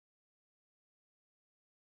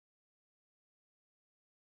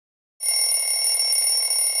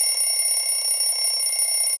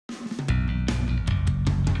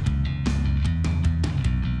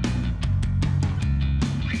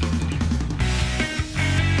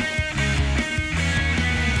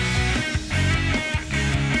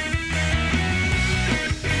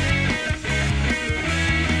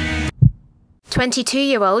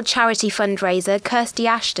22-year-old charity fundraiser Kirsty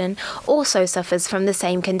Ashton also suffers from the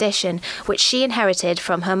same condition, which she inherited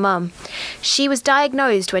from her mum. She was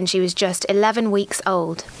diagnosed when she was just 11 weeks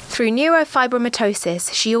old. Through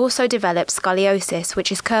neurofibromatosis, she also developed scoliosis,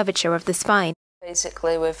 which is curvature of the spine.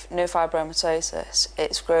 Basically, with neurofibromatosis,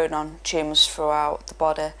 it's growing on tumours throughout the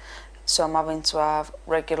body, so I'm having to have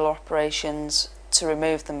regular operations to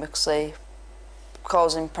remove them because they're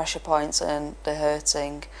causing pressure points and they're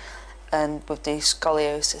hurting. And with the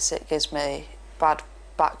scoliosis, it gives me bad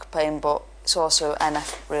back pain, but it's also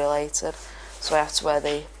NF related, so I have to wear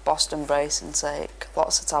the Boston brace and take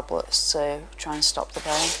lots of tablets to try and stop the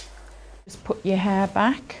pain. Just put your hair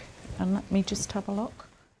back and let me just have a look.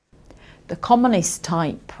 The commonest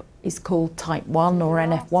type is called type 1, or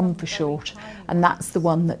NF1 for short, and that's the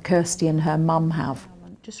one that Kirsty and her mum have.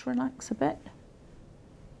 Just relax a bit.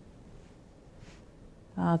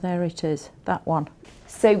 Ah, there it is, that one.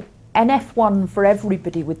 So NF1 for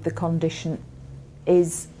everybody with the condition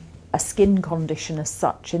is a skin condition as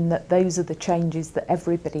such, in that those are the changes that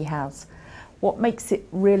everybody has. What makes it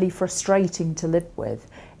really frustrating to live with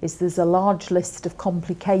is there's a large list of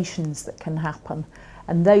complications that can happen,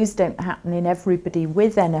 and those don't happen in everybody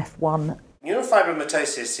with NF1.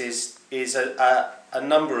 Neurofibromatosis is a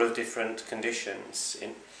number of different conditions.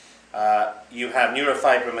 You have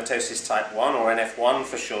neurofibromatosis type 1, or NF1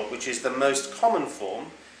 for short, which is the most common form,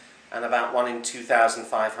 and about 1 in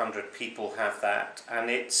 2,500 people have that, and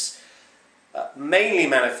it's mainly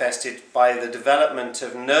manifested by the development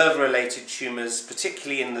of nerve-related tumours,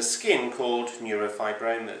 particularly in the skin, called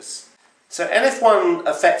neurofibromas. So NF1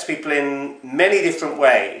 affects people in many different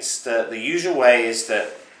ways. The usual way is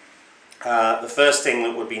that the first thing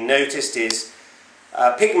that would be noticed is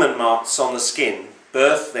pigment marks on the skin.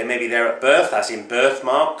 They may be there at birth, as in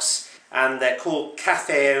birthmarks, and they're called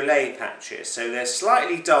café au lait patches. So they're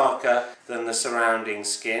slightly darker than the surrounding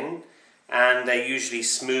skin, and they're usually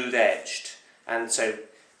smooth-edged. And so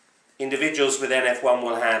individuals with NF1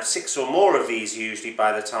 will have 6 or more of these usually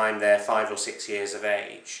by the time they're 5 or 6 years of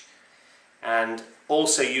age. And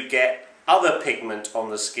also you get other pigment on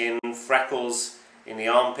the skin, freckles in the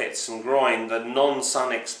armpits and groin, the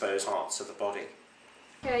non-sun exposed parts of the body.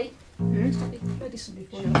 Okay. Medicine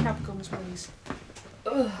before your cab comes, please.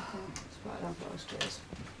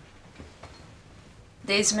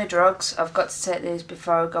 These are my drugs. I've got to take these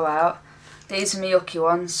before I go out. These are my yucky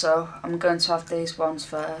ones, so I'm going to have these ones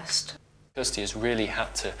first. Kirsty has really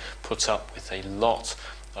had to put up with a lot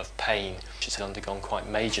of pain. She's undergone quite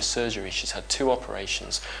major surgery. She's had 2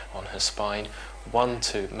 operations on her spine, one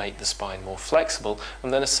to make the spine more flexible,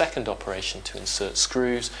 and then a second operation to insert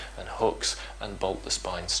screws and hooks and bolt the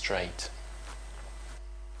spine straight.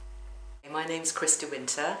 My name's Kirsty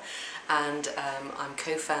Winter, and I'm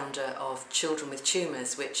co-founder of Children with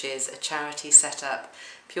Tumours, which is a charity set up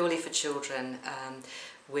purely for children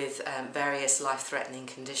with various life-threatening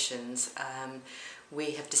conditions.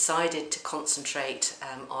 We have decided to concentrate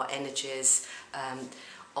our energies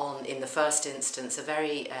on, in the first instance, a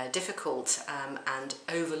very difficult and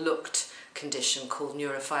overlooked condition called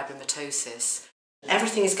neurofibromatosis.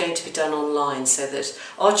 Everything is going to be done online so that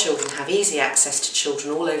our children have easy access to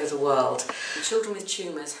children all over the world. Children with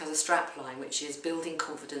Tumours has a strapline which is building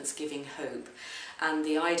confidence, giving hope, and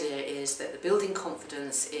the idea is that the building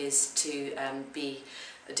confidence is to be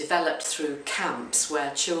developed through camps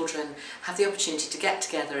where children have the opportunity to get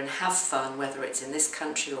together and have fun, whether it's in this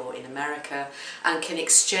country or in America, and can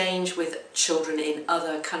exchange with children in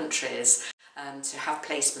other countries. To have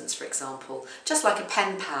placements, for example, just like a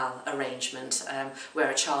pen pal arrangement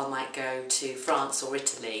where a child might go to France or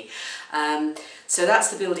Italy. So that's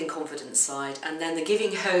the building confidence side, and then the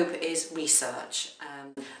giving hope is research.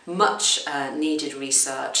 Much needed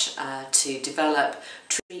research to develop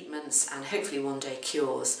treatments and hopefully one day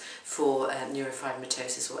cures for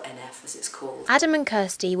neurofibromatosis, or NF as it's called. Adam and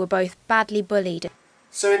Kirsty were both badly bullied.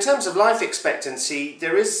 So in terms of life expectancy,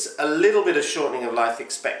 there is a little bit of shortening of life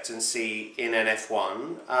expectancy in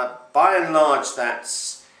NF1. By and large,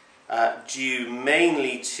 that's due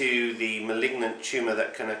mainly to the malignant tumour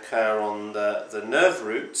that can occur on the nerve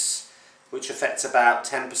roots, which affects about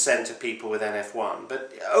 10% of people with NF1.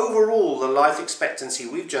 But overall, the life expectancy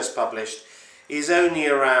we've just published is only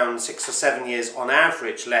around 6 or 7 years on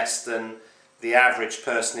average less than the average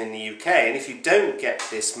person in the UK. And if you don't get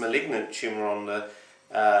this malignant tumour on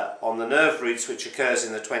the nerve roots, which occurs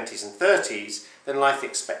in the 20s and 30s, then life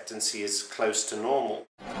expectancy is close to normal.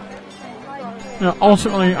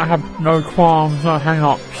 Ultimately, I have no qualms, no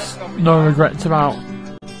hang-ups, no regrets about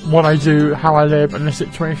what I do, how I live, and the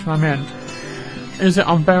situation I'm in. Is it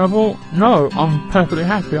unbearable? No, I'm perfectly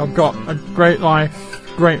happy. I've got a great life,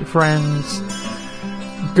 great friends,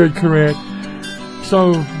 good career.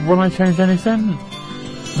 So, will I change anything?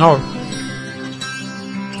 No.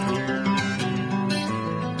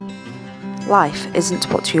 Life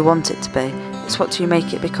isn't what you want it to be, it's what you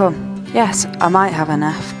make it become. Yes, I might have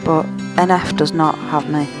NF, but NF does not have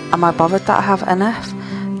me. Am I bothered that I have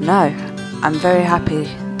NF? No, I'm very happy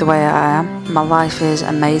the way I am. My life is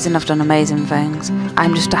amazing, I've done amazing things.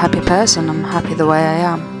 I'm just a happy person, I'm happy the way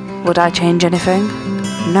I am. Would I change anything?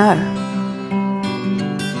 No.